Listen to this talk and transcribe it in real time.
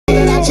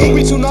team.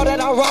 Bitch, you know that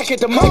I rock it.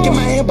 The mic in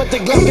my hand, but the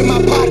Glock in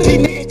my pocket. These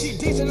niggas keep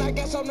dissing like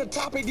that's on the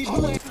top of these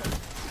blue.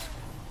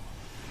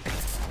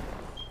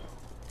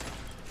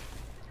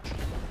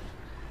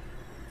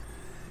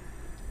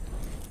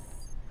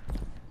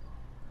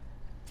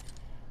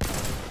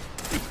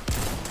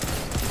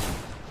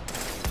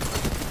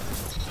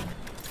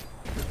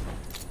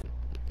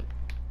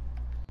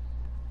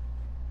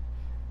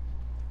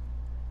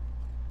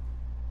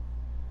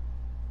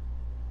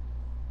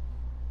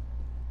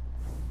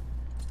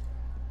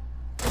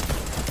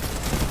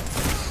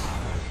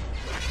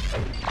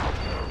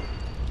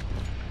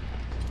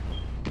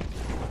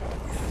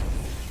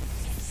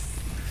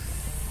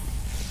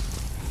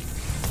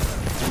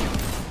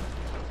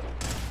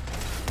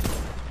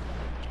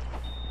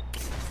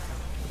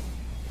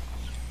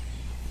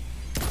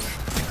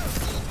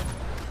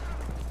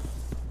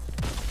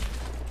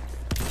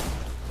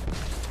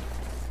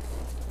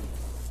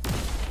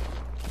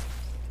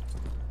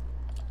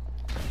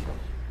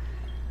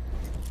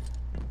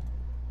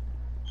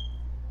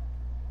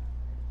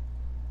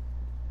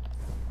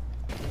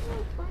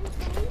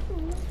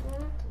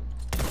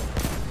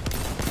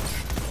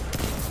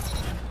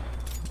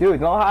 Dude,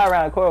 don't hide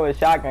around the corner with a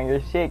shotgun. You're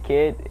shit,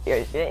 kid.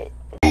 You're shit.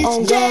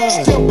 On God,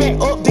 step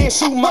back up, then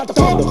shoot my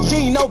thunder. You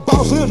ain't no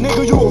boss, little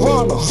nigga, you a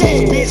runner.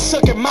 Yeah, bitch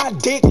sucking my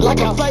dick like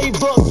a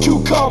flavor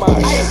cucumber.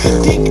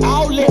 Ayy, dick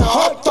all in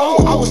her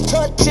throat, I was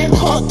touching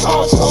her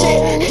toes.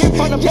 Shit, hit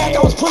from the back,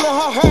 I was pulling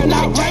her hair and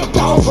I raped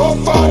off her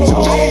front.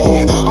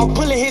 Yeah, I'm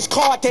pulling his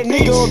car, that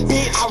nigga a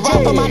bitch. I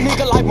rap for my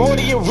nigga like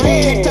Morty and Rick.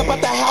 Can't step out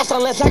the house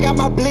unless I got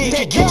my bleed.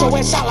 Get your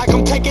ass out like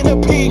I'm taking a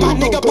pee. My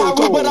nigga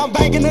Pyru, but I'm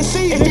banging the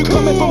seat. If you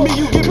coming for me,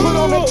 you get put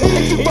on the team.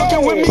 If you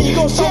fucking with me, you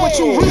gon' show what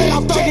you really.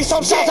 I'm 30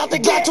 some shots out the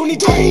Glock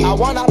 23. I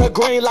won out the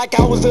green like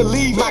I was the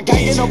lead. My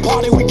gang in the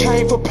party, we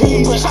came for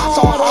peace. But I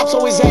saw an op,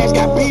 so his ass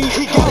got beat.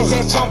 He got his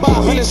ass jumped by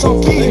 100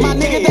 some feet. My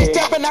nigga, they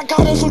stepping, I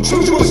caught him some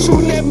truth. You was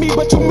shooting at me,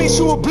 but you missed,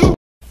 you a blue.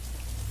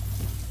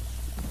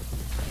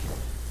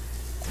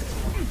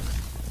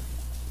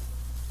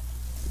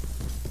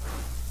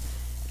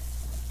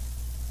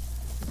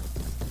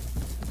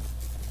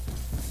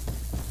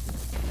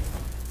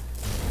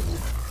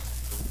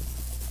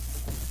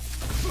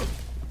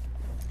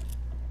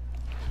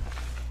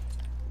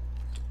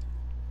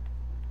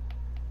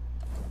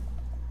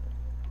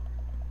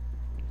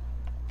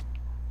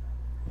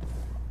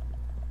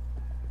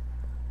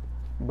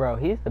 Bro,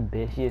 he's the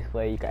bitchiest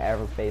player you could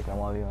ever face in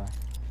 1v1.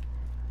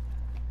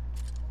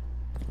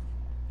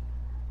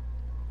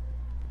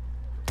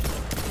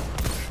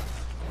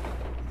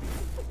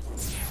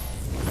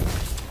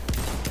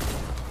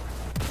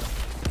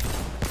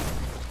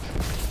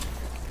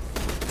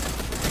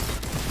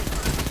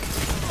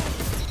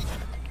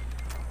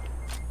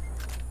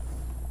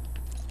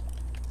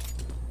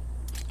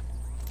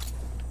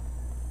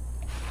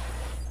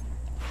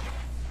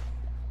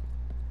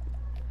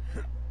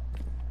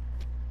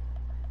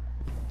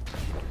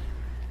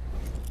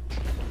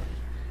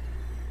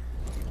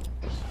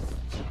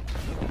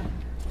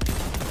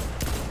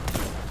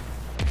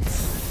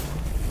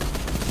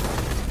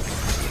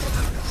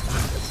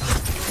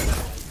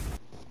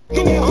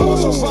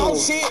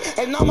 Shit,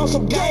 and I'm on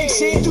some gang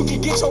shit. You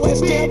can get your ass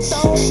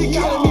stepped on. She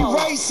calling me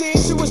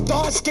racist. She was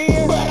dark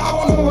skinned, but I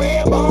want a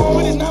red bone.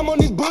 Put his name on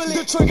this bullet.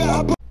 The trigger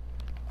I put.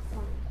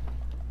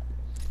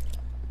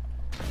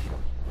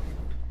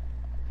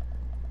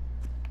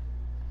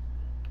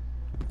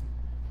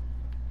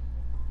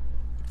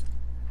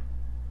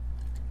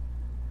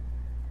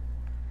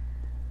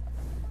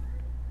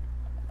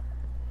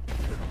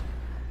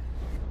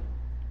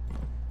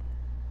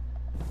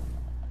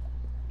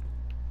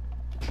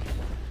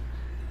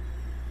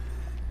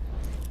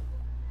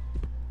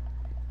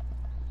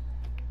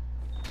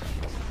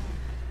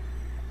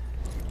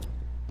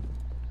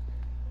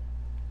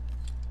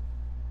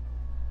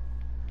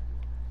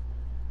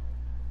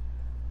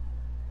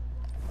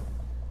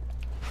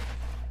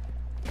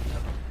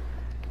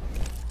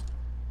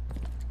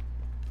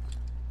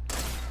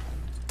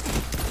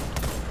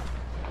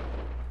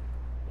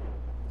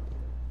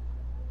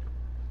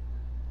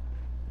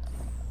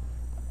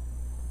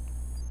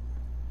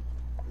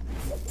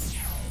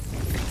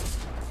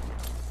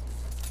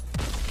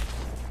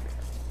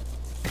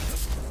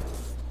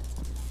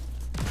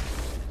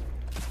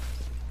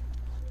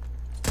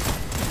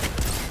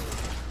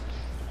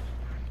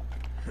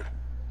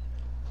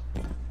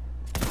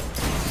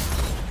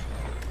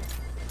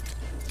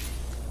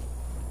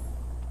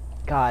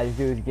 God, this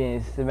dude's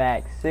getting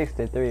smacked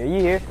 6-3. Are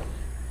you here?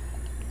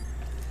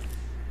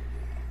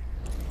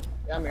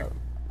 Yeah, I'm here.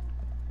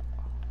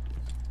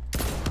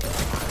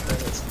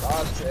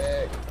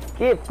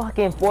 Get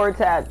fucking 4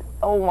 tapped.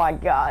 Oh my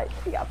god,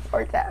 he got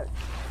 4 tapped.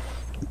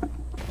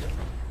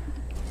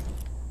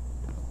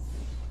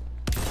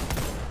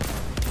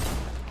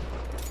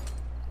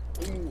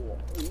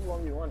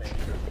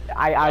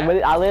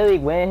 I literally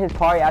went in his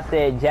party. I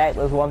said, Jack,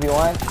 let's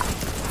 1v1.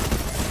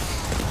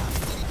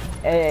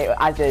 And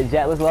I said,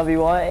 Jack, let's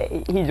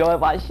 1v1. He joined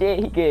my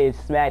shit. He gets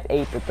smacked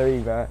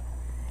 8-3, bro.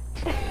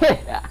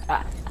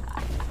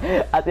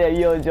 I said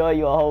you enjoy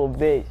you a whole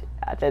bitch.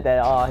 I said that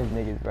to all his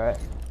niggas, bro.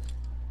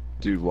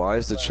 Dude, why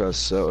is the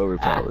trust so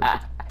overpowered?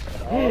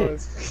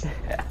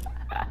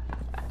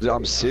 Dude,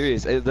 I'm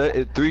serious.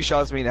 3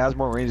 shots mean it has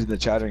more range than the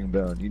chattering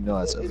bone. You know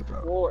that's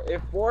overpowered.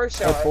 If 4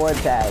 shots. It's 4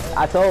 tags.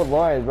 I told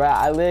Lawrence, bro.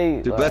 I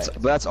literally. Dude, like,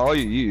 that's all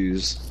you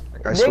use.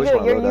 Like, I switch nigga,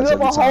 my you loadouts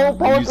have a every whole time.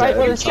 I post use that right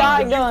with every a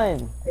time.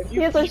 shotgun. If He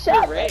you has a keep your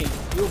shotgun. range,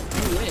 you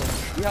win.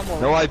 You have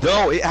more No, I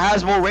don't. It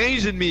has more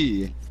range than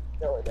me.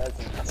 No, it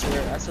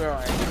doesn't. I swear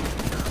on it.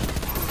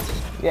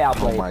 Yeah, I'll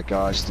Oh play. my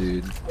gosh,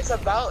 dude. It's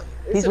about.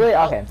 He's really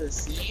okay. Dude,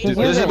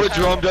 this is what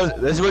Jerome does.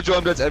 This is what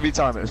Jerome does every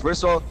time.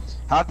 First of all,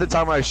 half the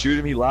time when I shoot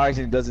him, he lags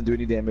and he doesn't do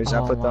any damage. I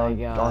Oh put that my on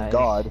gosh.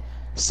 God.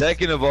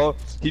 Second of all,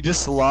 he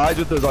just slides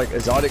with those like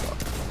exotic.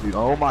 Dude,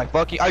 oh my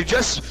fucking!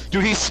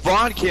 Dude, he's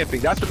spawn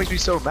camping. That's what makes me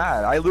so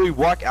mad. I literally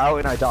walk out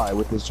and I die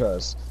with his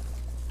trust.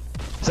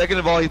 Second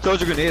of all, he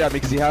throws a grenade at me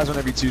because he has one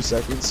every 2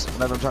 seconds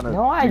whenever I'm trying to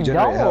No, I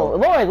regenerate don't.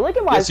 health. Lawrence, look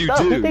at my Yes, you stuff.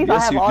 do. He thinks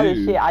Yes, I have you all this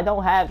do. shit. I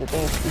don't have the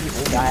things he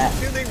thinks I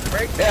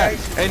have.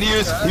 Yeah, and he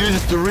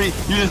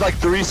uses like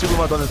 3 super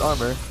mods on his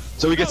armor,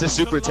 so he gets a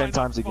super 10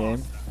 times a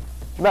game.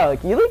 Bro,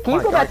 can you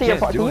go back to your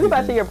party? Can you go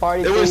back to your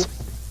party, please?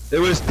 It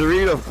was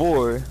 3 to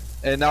 4,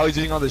 and now he's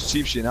using all this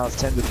cheap shit. Now it's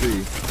 10 to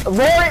 3.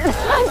 Lawrence,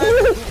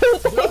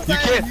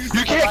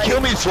 You can't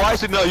kill me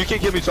twice. No, you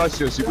can't kill me twice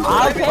to a super.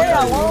 okay,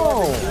 I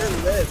won't.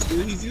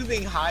 Dude, he's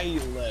using high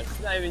lift.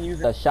 He's not even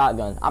using A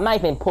shotgun. I'm not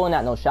even pulling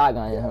out no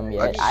shotgun in him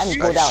yet. I haven't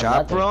pulled out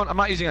nothing. chaperone? I'm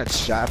not using a A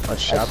chaperone.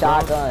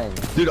 shotgun.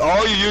 Dude,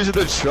 all you use is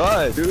the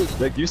trust. Dude,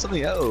 like use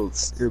something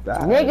else. You're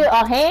bad. Nigga,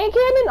 a hand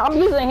cannon? I'm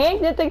using a hand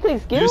cannon to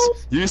take skills?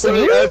 Use For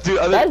something you? else, dude.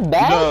 That's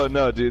bad?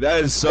 No, dude,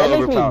 that is so That makes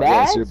me overpowered.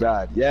 bad? Yes, you're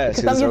bad. Yes,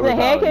 Because I'm it's using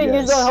a hand overpowered, cannon,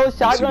 yes. using a whole Yes,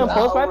 shotgun you're and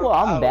pulse bad. rifle?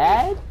 I'm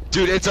bad?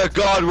 Dude, it's a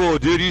god rule,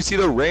 dude. You see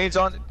the range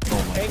on it?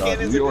 Oh my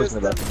god, is we a always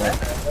good know about that.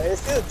 but it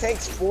still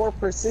takes 4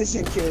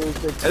 precision kills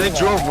to And then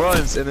Jerome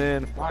runs, and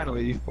then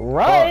finally.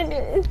 Run!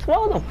 It's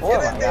 12 to 4,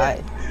 my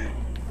guy.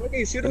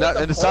 Okay, shoot And,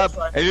 and stop.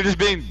 And you're just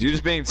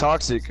being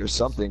toxic or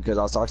something. Because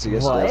I was toxic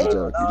yesterday as a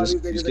joke. You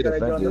just get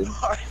offended.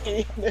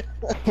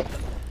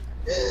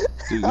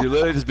 Dude, you're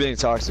literally just being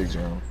toxic,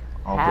 Jerome.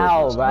 On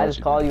How, purpose. bro? I know just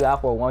what called you you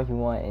out for a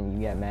 1v1 and you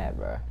get mad,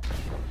 bro.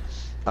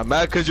 I'm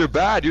mad because you're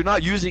bad. You're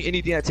not using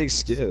anything that takes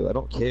skill. I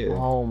don't care.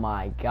 Oh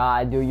my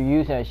god, dude, you're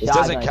using a It shotgun.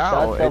 doesn't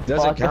count. Shut It the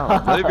doesn't fuck count.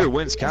 up. None of your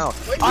wins count.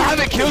 I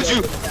haven't killed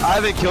you. I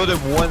haven't killed him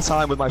one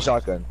time with my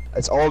shotgun.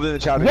 It's all been in the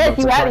chat. Yes,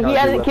 you haven't. He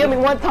hasn't killed me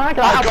one time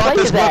because I I got played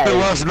this his weapon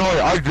ass. last night.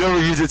 I've never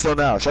used it till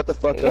now. Shut the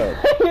fuck up.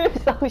 You're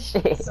so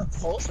shit. It's a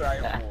pulse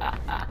rifle.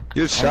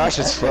 You're trash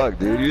as fuck,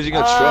 dude. You're using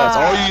a trust.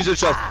 All you use is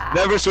trust.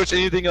 Never switch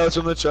anything else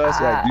from the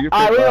trust. Yeah, do your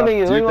Alright, fake what laugh.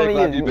 you Do your want fake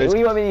me laugh, to you use? What bitch.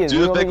 you want me to use?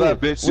 Do the fake laugh,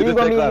 bitch. Do the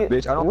fake laugh,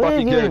 bitch. I don't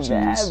fucking care what you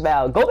use.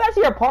 About? Go back to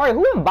your party.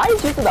 Who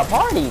invited you to the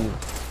party?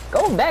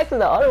 Go back to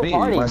the other Me,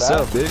 party,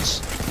 myself, bro.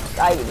 bitch.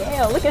 Like,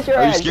 damn, look at your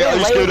Are you ass. scared? Are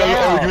you Lay scared to have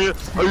an down.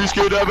 argument? Are you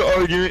scared to have an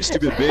argument?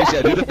 Stupid bitch.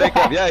 Yeah, do the fake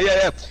laugh.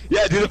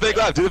 Yeah, do the fake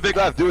laugh. Do the fake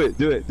laugh. Do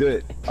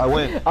it. I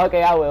win.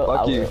 Okay, I will. Fuck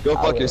I you. will. Go I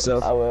fuck will.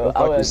 yourself. I will. Go I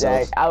fuck will,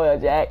 yourself. Jack. I will,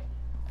 Jack.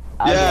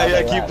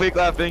 Yeah, keep fake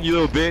laughing, you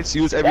little bitch.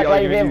 Use every That's why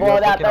you argument been you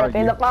blown got out fucking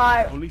 13 to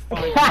argue.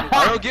 5.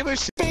 I don't give a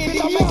shit.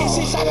 Bitch, I'm making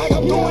shit shot like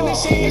I'm doing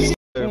this shit.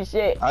 You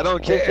shit. I don't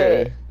You care.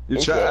 shit. You're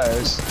You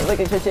trash. shit. Look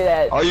at your shit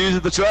ass. All you use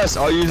is the trust.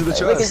 All you use is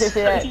the Look at your trust.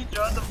 shit ass. He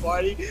joined the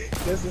party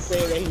just to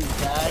say that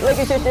he's bad. Look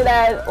at your shit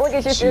ass. Look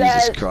at your shit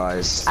ass. Jesus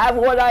Christ. I have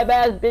one-eyed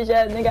ass bitch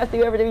ass nigga. I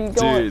see everything you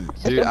doing.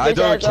 Dude, I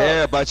don't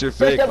care about your Shut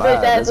fake your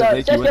laugh. bitch ass Doesn't up.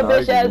 make Shut you your win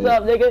bitch ass an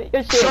up, argument. nigga.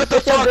 Your shit. Shut the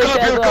fuck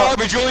up, you're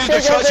garbage. You only use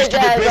the trust, you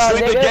stupid bitch.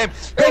 Leave the game.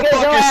 Go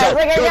fuck yourself.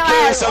 Go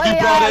kill yourself, you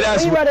bald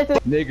ass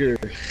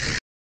nigger.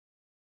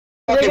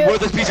 Fucking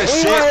worthless piece of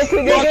shit. Fuck you.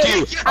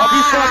 I hope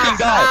you fucking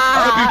die.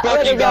 I hope you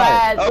fucking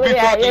die. I hope you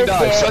fucking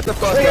die. Shut the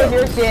fuck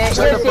up.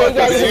 Shut the fuck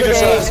up. Use your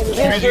trust.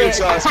 Use your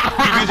trust.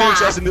 Use your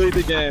trust and delete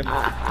the game.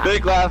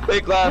 Fake laugh.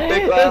 Fake laugh.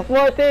 Fake laugh. It's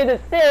 14 to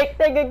 6.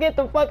 Nigga, get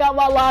the fuck out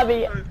my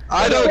lobby.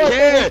 I don't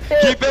care.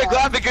 Keep fake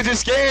laughing because you're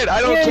scared.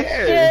 I don't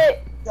care.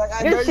 Shit.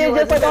 Your shit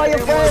just like all your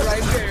friends.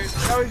 Right there.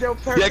 That was your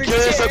perfect Yeah,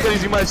 kill yourself shit. because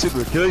using my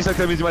super. Kill yourself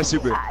because using my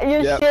super.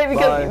 Your shit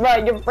because bro,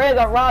 your friends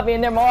are Robbie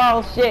and them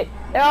all shit.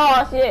 They're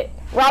all shit.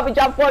 Robbie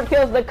dropped 4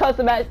 kills in the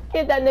custom match.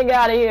 Get that nigga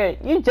out of here.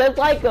 You just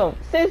like him.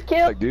 6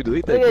 kills. Like, dude,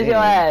 delete that Look at game. your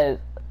ass.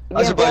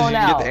 I'm surprised you blown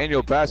can get out. the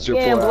annual pass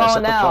Getting report. blown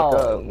Shut the fuck out.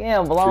 up.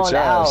 Getting blown You're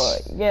out.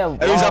 trash. Getting blown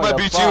Every time I the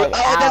beat you, fuck oh, it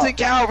out. doesn't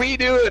count.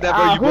 Redo it.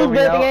 Never you Who's blow me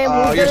good at the out. game?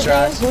 Oh, Who's you're good at the game?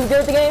 trash. Who's good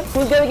at the game?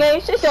 Who's good at the game?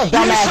 Shut your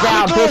dumb ass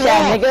down, suck, bitch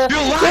ass you're nigga.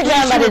 lying. Get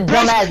down by this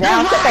dumb ass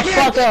down. Shut the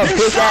fuck up,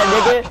 bitch ass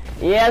nigga.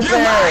 Yes sir.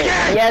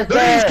 Yes sir.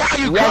 Yes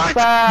sir. Yes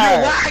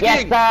sir.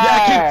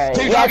 Yeah,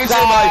 keep talking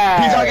shit,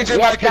 Mike. Keep talking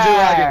shit, Mike, because you're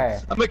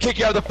lagging. I'm gonna kick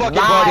you out of the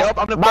fucking body. I'm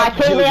gonna Bye. fucking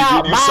Kick kill me you,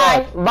 out. dude. You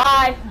suck.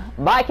 Bye.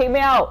 Bye. Kick me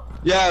out.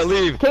 Yeah,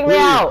 leave. Kick me leave,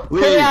 out.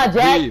 Leave. Kick me out,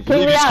 Jack. Leave. Kick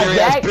Leave, me you out, scary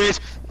Jack. ass bitch.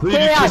 Leave,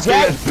 Kick you me out, scary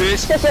Jack. ass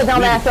bitch. Shut your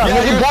dumb ass up. Yeah,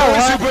 You you're better throwing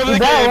run. super in You the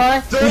better game.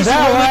 run. Throwing You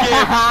super better in the run.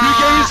 game. You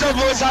gave yourself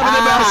one time in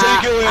the mouth so you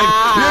can win.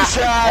 You're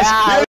trash.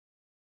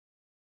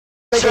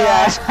 You're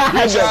trash.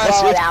 You're You're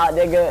trash. blown out,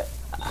 nigga.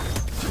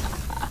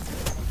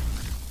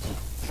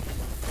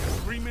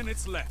 3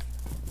 minutes left.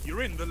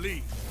 You're in the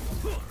lead.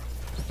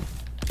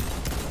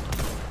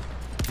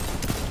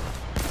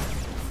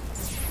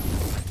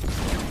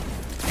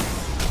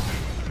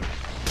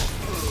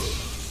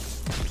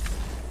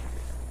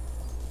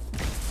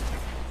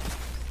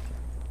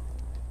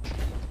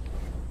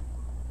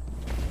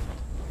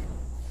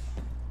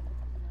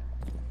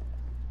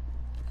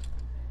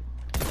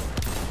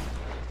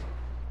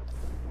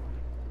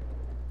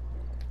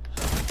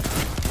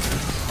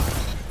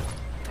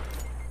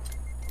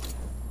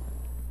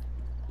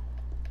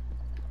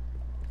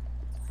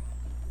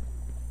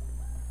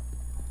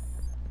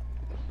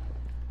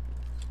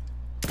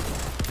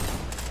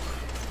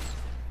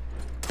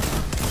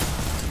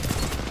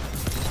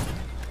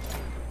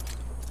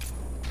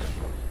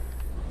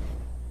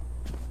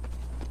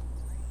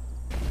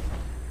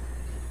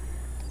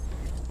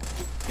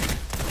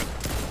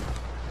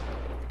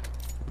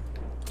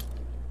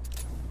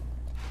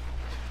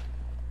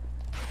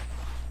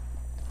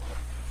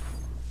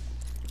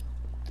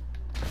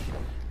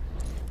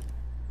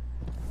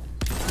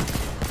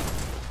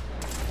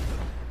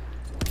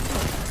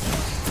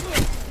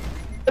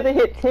 to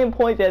hit 10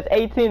 points as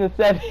 18 to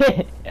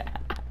 7.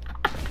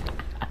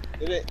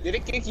 Did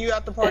it kick you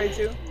out the party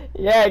too?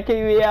 Yeah, it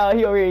kicked me out.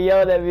 He over here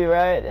yelled at me,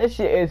 right? That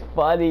shit is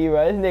funny,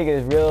 bro. This nigga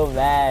is real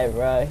mad,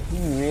 bro. He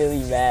really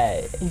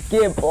mad. He's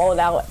getting blown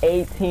out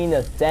 18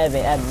 to 7.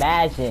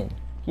 Imagine.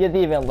 He hasn't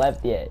even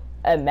left yet.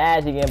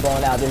 Imagine getting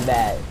blown out this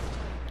bad.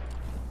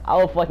 I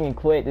will fucking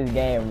quit this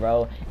game,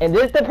 bro. And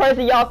this the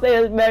person y'all say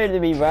is better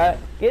than me, bro.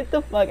 Get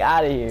the fuck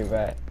out of here,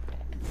 bro.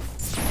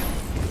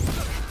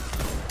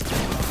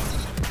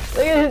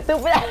 Look at this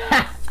stupid.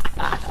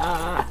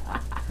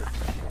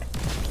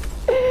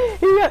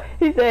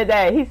 He said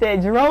that. He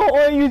said Jerome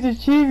only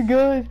uses cheap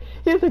guns.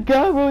 He has a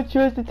gun roll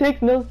choice that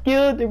takes no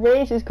skill. The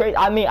range is crazy.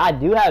 I mean, I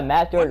do have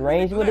master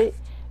range with it,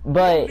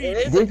 but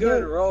it is a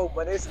good roll.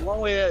 But it's one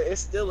way.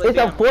 It's still. It's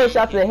a 4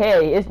 shots to the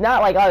head. It's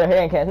not like other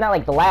hand cannons. It's not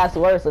like the last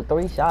worst of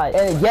 3 shots.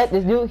 And yet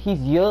this dude, he's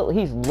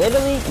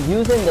literally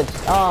using the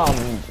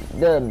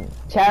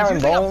Charon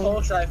Bone. A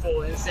pulse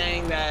rifle and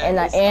saying that.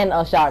 And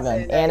a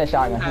shotgun. And a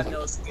shotgun.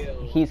 No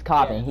he's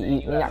copping.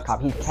 He's not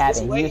copping. He's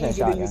capping. He's using a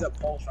shotgun. Use a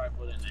pulse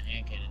rifle than a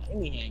hand cannon.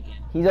 Any hand cannon.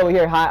 He's over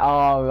here high.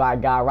 Oh my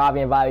god,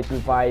 Robbie and Bobby too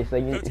far. So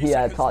he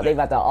talk. They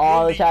about to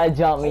all try to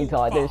jump me,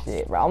 talk this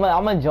shit, bro.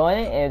 I'm gonna join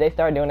it, and if they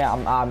start doing that,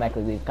 I'm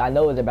automatically leave. Cause I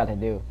know what they're about to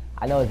do.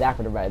 I know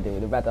exactly what they're about to do.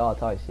 They're about to all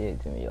talk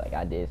shit to me, like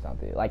I did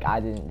something. Like I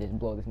didn't just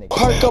blow this nigga.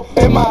 Perk up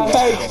in my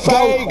face, go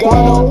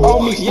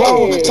on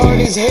me, turn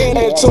his head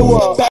into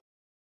a